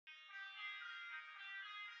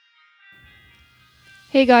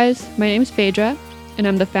Hey guys, my name's Phaedra, and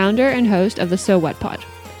I'm the founder and host of the So What Pod.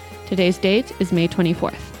 Today's date is May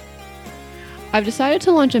 24th. I've decided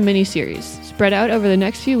to launch a mini-series spread out over the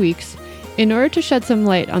next few weeks in order to shed some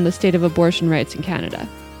light on the state of abortion rights in Canada.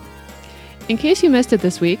 In case you missed it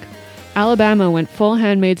this week, Alabama went full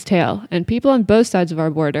Handmaid's Tale, and people on both sides of our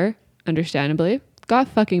border, understandably, got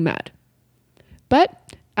fucking mad.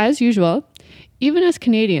 But, as usual, even as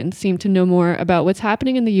Canadians seem to know more about what's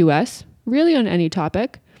happening in the US, really on any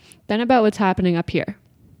topic, than about what's happening up here.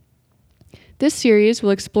 This series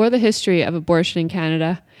will explore the history of abortion in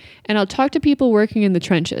Canada, and I'll talk to people working in the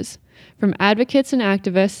trenches, from advocates and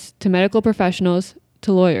activists to medical professionals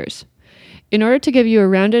to lawyers, in order to give you a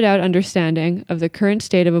rounded out understanding of the current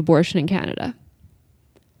state of abortion in Canada.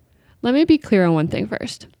 Let me be clear on one thing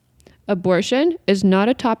first. Abortion is not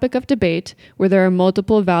a topic of debate where there are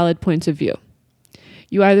multiple valid points of view.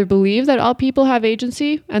 You either believe that all people have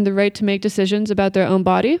agency and the right to make decisions about their own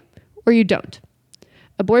body, or you don't.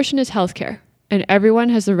 Abortion is healthcare, and everyone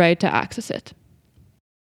has the right to access it.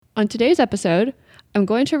 On today's episode, I'm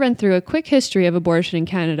going to run through a quick history of abortion in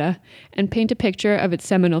Canada and paint a picture of its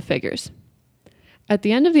seminal figures. At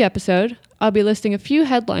the end of the episode, I'll be listing a few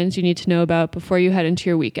headlines you need to know about before you head into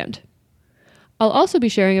your weekend. I'll also be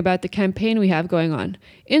sharing about the campaign we have going on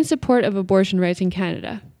in support of abortion rights in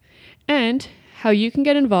Canada, and how you can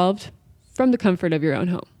get involved from the comfort of your own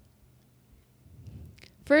home.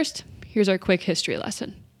 First, here's our quick history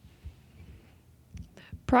lesson.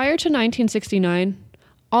 Prior to 1969,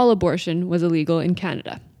 all abortion was illegal in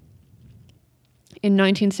Canada. In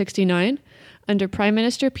 1969, under Prime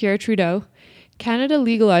Minister Pierre Trudeau, Canada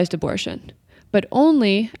legalized abortion, but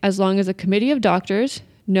only as long as a committee of doctors,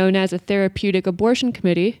 known as a Therapeutic Abortion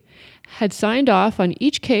Committee, had signed off on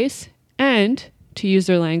each case and, to use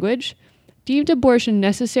their language, deemed abortion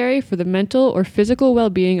necessary for the mental or physical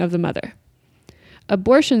well-being of the mother.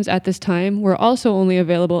 Abortions at this time were also only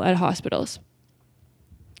available at hospitals.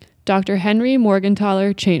 Dr. Henry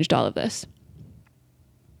Morgentaler changed all of this.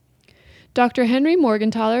 Dr. Henry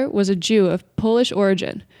Morgentaler was a Jew of Polish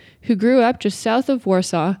origin who grew up just south of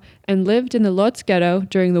Warsaw and lived in the Lodz ghetto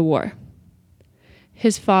during the war.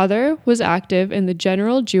 His father was active in the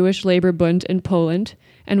General Jewish Labor Bund in Poland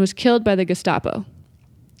and was killed by the Gestapo.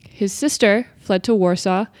 His sister fled to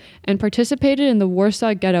Warsaw and participated in the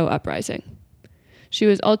Warsaw Ghetto Uprising. She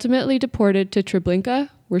was ultimately deported to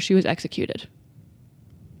Treblinka, where she was executed.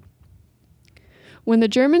 When the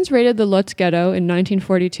Germans raided the Lodz ghetto in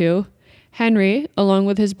 1942, Henry, along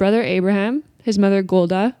with his brother Abraham, his mother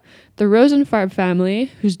Golda, the Rosenfarb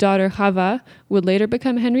family, whose daughter Chava would later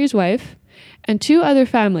become Henry's wife, and two other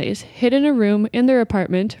families hid in a room in their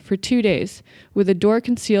apartment for 2 days, with a door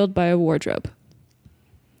concealed by a wardrobe.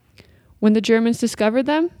 When the Germans discovered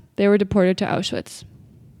them, they were deported to Auschwitz.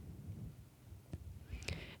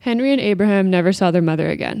 Henry and Abraham never saw their mother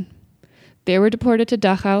again. They were deported to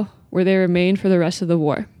Dachau, where they remained for the rest of the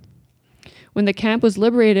war. When the camp was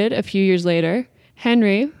liberated a few years later,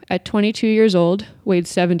 Henry, at 22 years old, weighed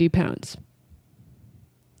 70 pounds.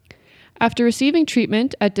 After receiving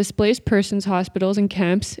treatment at displaced persons hospitals and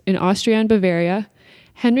camps in Austria and Bavaria,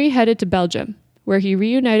 Henry headed to Belgium, where he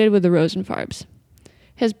reunited with the Rosenfarbs.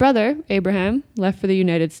 His brother, Abraham, left for the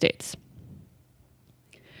United States.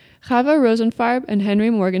 Chava Rosenfarb and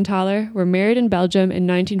Henry Morgentaler were married in Belgium in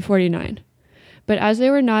 1949, but as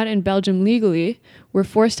they were not in Belgium legally, were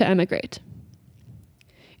forced to emigrate.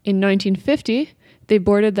 In 1950, they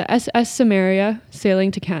boarded the SS Samaria,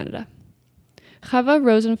 sailing to Canada. Chava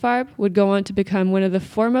Rosenfarb would go on to become one of the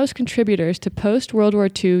foremost contributors to post-World War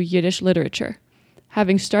II Yiddish literature,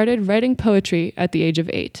 having started writing poetry at the age of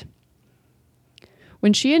 8.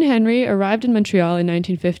 When she and Henry arrived in Montreal in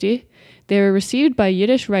 1950, they were received by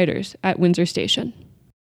Yiddish writers at Windsor Station.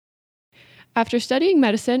 After studying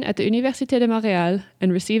medicine at the Université de Montréal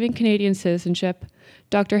and receiving Canadian citizenship,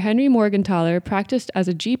 Dr. Henry Morgentaler practiced as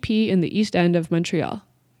a GP in the East End of Montreal.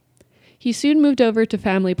 He soon moved over to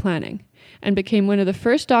family planning and became one of the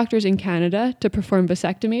first doctors in Canada to perform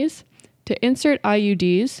vasectomies, to insert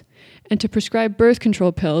IUDs, and to prescribe birth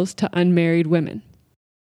control pills to unmarried women.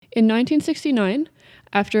 In 1969,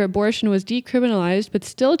 after abortion was decriminalized but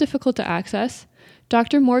still difficult to access,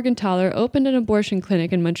 Dr. Morgentaler opened an abortion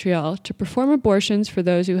clinic in Montreal to perform abortions for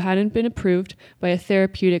those who hadn't been approved by a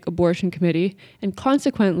therapeutic abortion committee and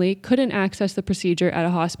consequently couldn't access the procedure at a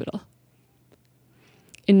hospital.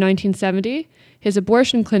 In 1970, his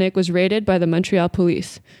abortion clinic was raided by the Montreal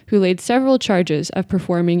police, who laid several charges of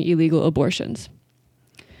performing illegal abortions.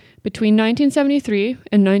 Between 1973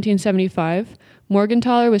 and 1975,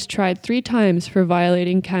 Morgentaler was tried 3 times for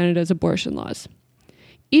violating Canada's abortion laws.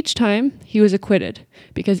 Each time, he was acquitted,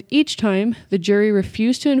 because each time the jury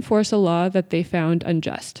refused to enforce a law that they found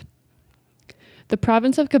unjust. The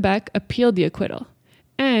province of Quebec appealed the acquittal,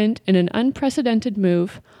 and in an unprecedented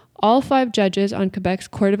move, all 5 judges on Quebec's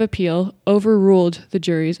Court of Appeal overruled the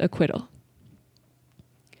jury's acquittal.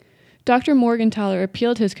 Dr. Morgentaler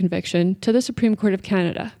appealed his conviction to the Supreme Court of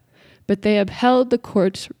Canada, but they upheld the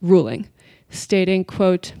court's ruling, stating,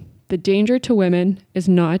 quote, "The danger to women is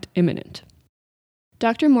not imminent."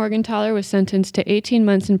 Dr. Morgentaler was sentenced to 18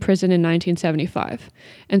 months in prison in 1975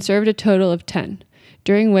 and served a total of 10,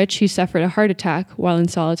 during which he suffered a heart attack while in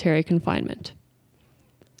solitary confinement.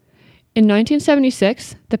 In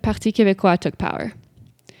 1976, the Parti Québécois took power.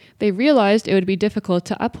 They realized it would be difficult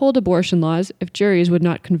to uphold abortion laws if juries would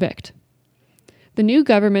not convict. The new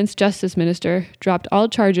government's justice minister dropped all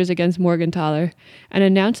charges against Morgentaler and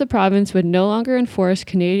announced the province would no longer enforce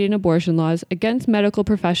Canadian abortion laws against medical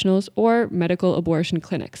professionals or medical abortion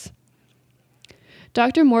clinics.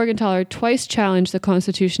 Dr. Morgentaler twice challenged the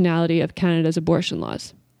constitutionality of Canada's abortion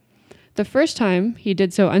laws. The first time, he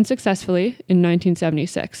did so unsuccessfully in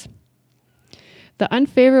 1976. The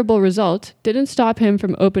unfavorable result didn't stop him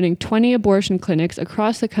from opening 20 abortion clinics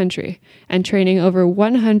across the country and training over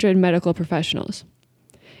 100 medical professionals.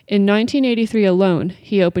 In 1983 alone,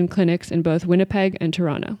 he opened clinics in both Winnipeg and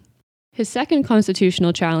Toronto. His second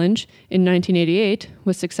constitutional challenge, in 1988,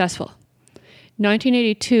 was successful.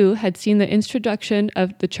 1982 had seen the introduction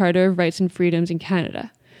of the Charter of Rights and Freedoms in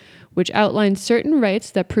Canada, which outlined certain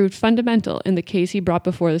rights that proved fundamental in the case he brought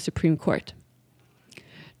before the Supreme Court.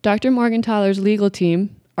 Dr. Morgentaler's legal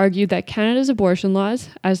team argued that Canada's abortion laws,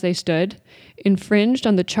 as they stood, infringed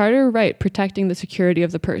on the charter right protecting the security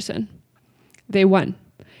of the person. They won,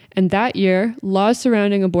 and that year, laws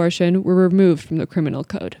surrounding abortion were removed from the criminal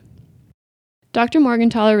code. Dr.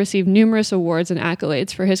 Morgentaler received numerous awards and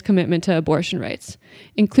accolades for his commitment to abortion rights,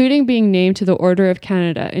 including being named to the Order of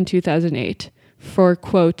Canada in 2008 for,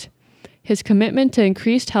 quote, his commitment to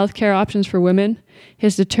increased healthcare options for women,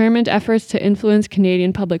 his determined efforts to influence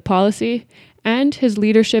Canadian public policy, and his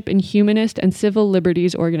leadership in humanist and civil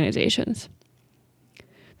liberties organizations.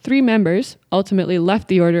 3 members ultimately left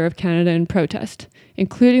the Order of Canada in protest,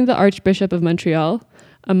 including the Archbishop of Montreal,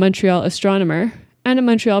 a Montreal astronomer, and a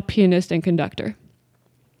Montreal pianist and conductor.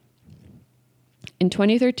 In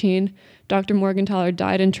 2013, Dr. Morgentaler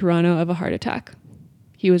died in Toronto of a heart attack.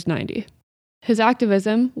 He was 90. His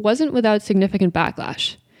activism wasn't without significant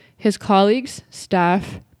backlash. His colleagues,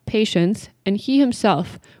 staff, patients, and he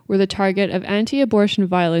himself were the target of anti-abortion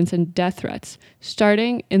violence and death threats,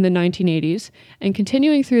 starting in the 1980s and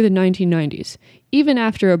continuing through the 1990s, even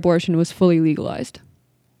after abortion was fully legalized.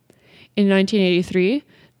 In 1983,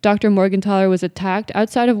 Dr. Morgentaler was attacked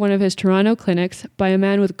outside of one of his Toronto clinics by a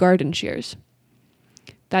man with garden shears.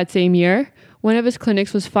 That same year, one of his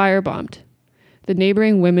clinics was firebombed. The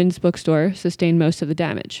neighboring women's bookstore sustained most of the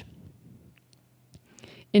damage.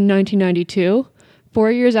 In 1992,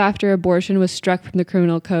 4 years after abortion was struck from the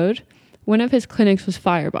criminal code, one of his clinics was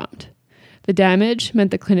firebombed. The damage meant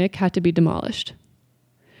the clinic had to be demolished.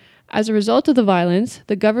 As a result of the violence,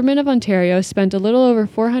 the government of Ontario spent a little over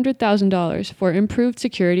 $400,000 for improved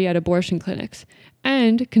security at abortion clinics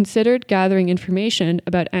and considered gathering information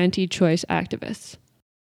about anti-choice activists.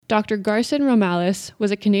 Dr. Garson Romalis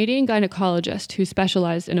was a Canadian gynecologist who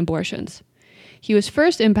specialized in abortions. He was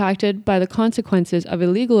first impacted by the consequences of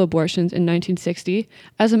illegal abortions in 1960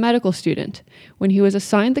 as a medical student, when he was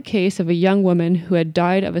assigned the case of a young woman who had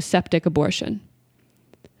died of a septic abortion.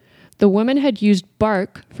 The woman had used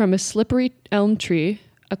bark from a slippery elm tree,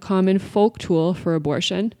 a common folk tool for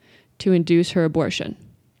abortion, to induce her abortion.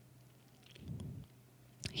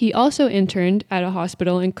 He also interned at a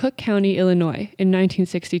hospital in Cook County, Illinois in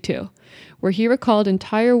 1962, where he recalled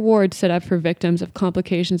entire wards set up for victims of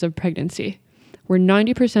complications of pregnancy, where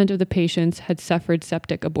 90% of the patients had suffered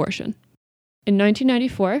septic abortion. In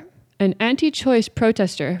 1994, an anti-choice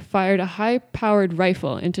protester fired a high-powered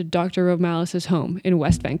rifle into Dr. Romalis' home in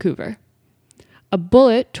West Vancouver. A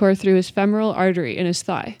bullet tore through his femoral artery in his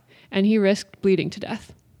thigh, and he risked bleeding to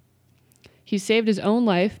death. He saved his own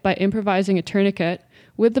life by improvising a tourniquet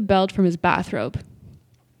with the belt from his bathrobe.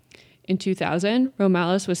 In 2000,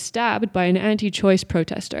 Romalis was stabbed by an anti-choice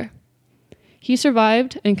protester. He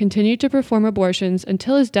survived and continued to perform abortions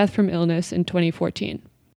until his death from illness in 2014.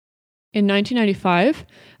 In 1995,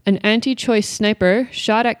 an anti-choice sniper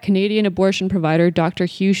shot at Canadian abortion provider Dr.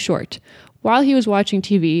 Hugh Short while he was watching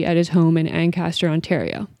TV at his home in Ancaster,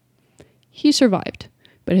 Ontario. He survived,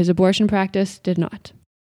 but his abortion practice did not.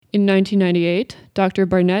 In 1998, Dr.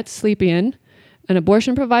 Barnett Sleepian, an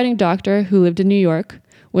abortion-providing doctor who lived in New York,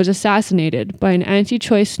 was assassinated by an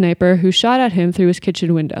anti-choice sniper who shot at him through his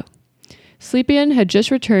kitchen window. Slepian had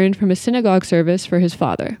just returned from a synagogue service for his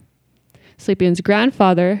father. Slepian's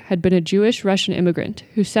grandfather had been a Jewish Russian immigrant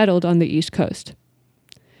who settled on the East Coast.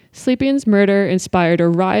 Slepian's murder inspired a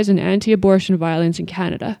rise in anti-abortion violence in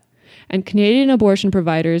Canada, and Canadian abortion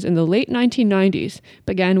providers in the late 1990s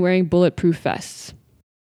began wearing bulletproof vests.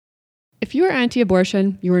 If you are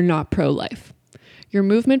anti-abortion, you are not pro-life. Your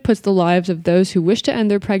movement puts the lives of those who wish to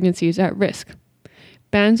end their pregnancies at risk.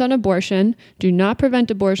 Bans on abortion do not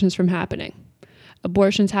prevent abortions from happening.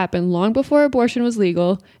 Abortions happened long before abortion was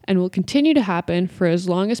legal and will continue to happen for as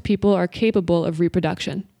long as people are capable of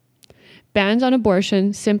reproduction. Bans on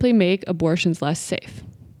abortion simply make abortions less safe.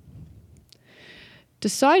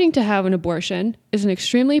 Deciding to have an abortion is an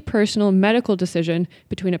extremely personal medical decision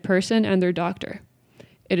between a person and their doctor.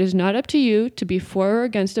 It is not up to you to be for or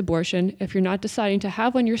against abortion if you're not deciding to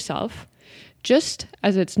have one yourself, just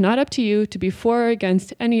as it's not up to you to be for or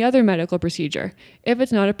against any other medical procedure if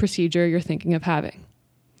it's not a procedure you're thinking of having.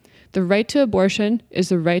 The right to abortion is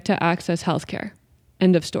the right to access healthcare.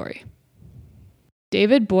 End of story.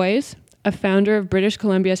 David Boyes, a founder of British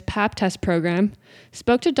Columbia's PAP test program,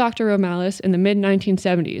 spoke to Dr. Romalis in the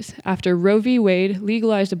mid-1970s after Roe v. Wade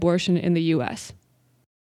legalized abortion in the U.S.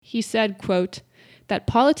 He said, quote, that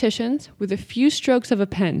politicians, with a few strokes of a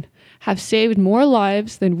pen, have saved more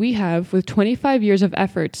lives than we have with 25 years of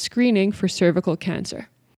effort screening for cervical cancer.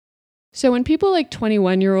 So when people like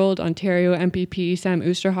 21-year-old Ontario MPP Sam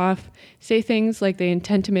Oosterhoff say things like they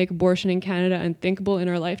intend to make abortion in Canada unthinkable in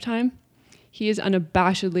our lifetime, he is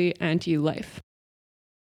unabashedly anti-life.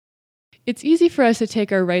 It's easy for us to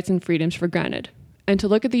take our rights and freedoms for granted, and to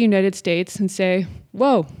look at the United States and say,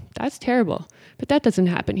 whoa, that's terrible, but that doesn't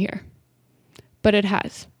happen here. But it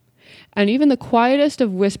has. And even the quietest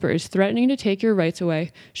of whispers threatening to take your rights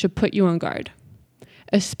away should put you on guard.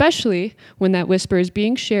 Especially when that whisper is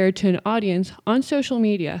being shared to an audience on social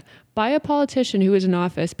media by a politician who is in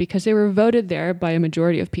office because they were voted there by a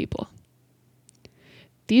majority of people.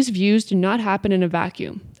 These views do not happen in a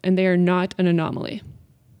vacuum, and they are not an anomaly.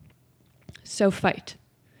 So fight.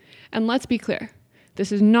 And let's be clear,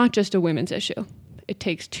 this is not just a women's issue. It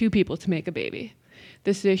takes two people to make a baby.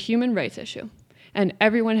 This is a human rights issue, and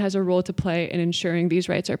everyone has a role to play in ensuring these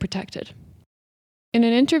rights are protected. In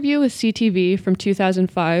an interview with CTV from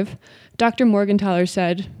 2005, Dr. Morgentaler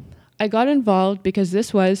said, I got involved because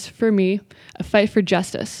this was, for me, a fight for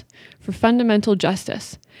justice, for fundamental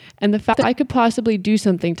justice, and the fact that I could possibly do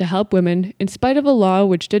something to help women in spite of a law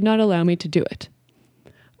which did not allow me to do it.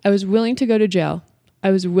 I was willing to go to jail. I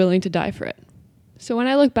was willing to die for it. So when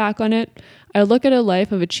I look back on it, I look at a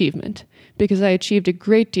life of achievement because I achieved a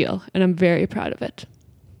great deal and I'm very proud of it.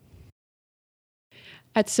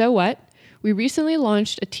 At So What, we recently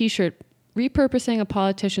launched a t-shirt repurposing a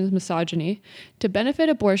politician's misogyny to benefit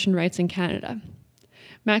abortion rights in Canada.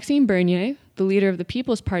 Maxime Bernier, the leader of the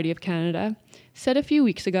People's Party of Canada, said a few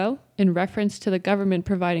weeks ago, in reference to the government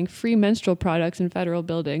providing free menstrual products in federal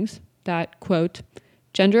buildings, that, quote,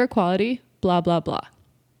 gender equality, blah, blah, blah.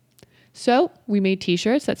 So we made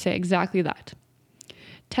t-shirts that say exactly that.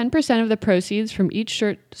 10% of the proceeds from each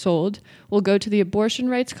shirt sold will go to the Abortion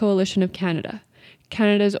Rights Coalition of Canada,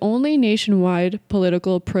 Canada's only nationwide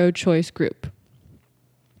political pro-choice group.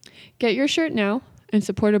 Get your shirt now and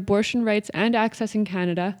support abortion rights and access in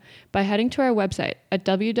Canada by heading to our website at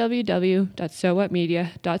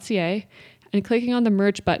www.sowhatmedia.ca and clicking on the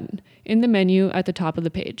merch button in the menu at the top of the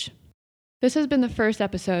page. This has been the first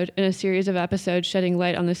episode in a series of episodes shedding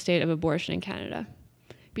light on the state of abortion in Canada.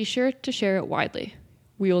 Be sure to share it widely.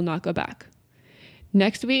 We will not go back.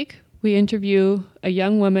 Next week, we interview a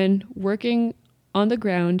young woman working on the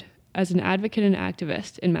ground as an advocate and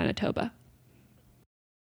activist in Manitoba.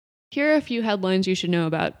 Here are a few headlines you should know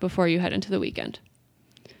about before you head into the weekend.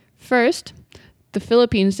 First, the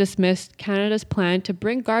Philippines dismissed Canada's plan to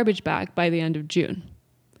bring garbage back by the end of June.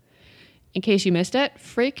 In case you missed it,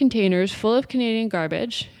 freight containers full of Canadian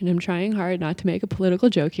garbage, and I'm trying hard not to make a political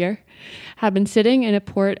joke here, have been sitting in a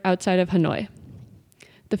port outside of Hanoi.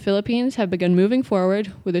 The Philippines have begun moving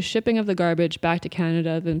forward with the shipping of the garbage back to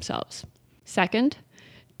Canada themselves. Second,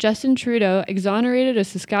 Justin Trudeau exonerated a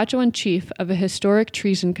Saskatchewan chief of a historic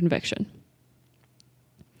treason conviction.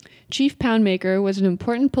 Chief Poundmaker was an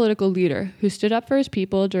important political leader who stood up for his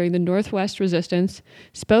people during the Northwest Resistance,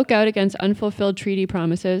 spoke out against unfulfilled treaty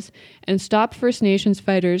promises, and stopped First Nations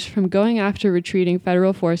fighters from going after retreating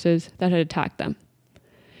federal forces that had attacked them.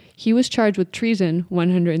 He was charged with treason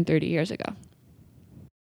 130 years ago.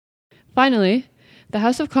 Finally, the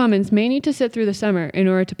House of Commons may need to sit through the summer in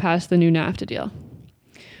order to pass the new NAFTA deal.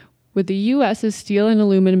 With the U.S.'s steel and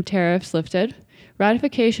aluminum tariffs lifted,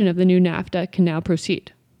 ratification of the new NAFTA can now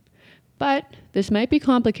proceed. But this might be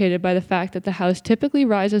complicated by the fact that the House typically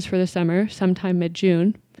rises for the summer sometime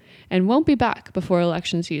mid-June and won't be back before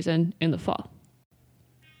election season in the fall.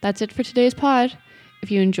 That's it for today's pod.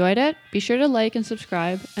 If you enjoyed it, be sure to like and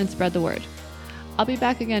subscribe and spread the word. I'll be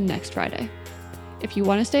back again next Friday. If you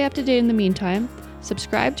want to stay up to date in the meantime,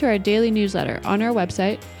 subscribe to our daily newsletter on our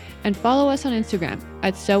website and follow us on Instagram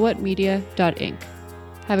at sowwhatmedia.inc.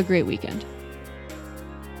 Have a great weekend.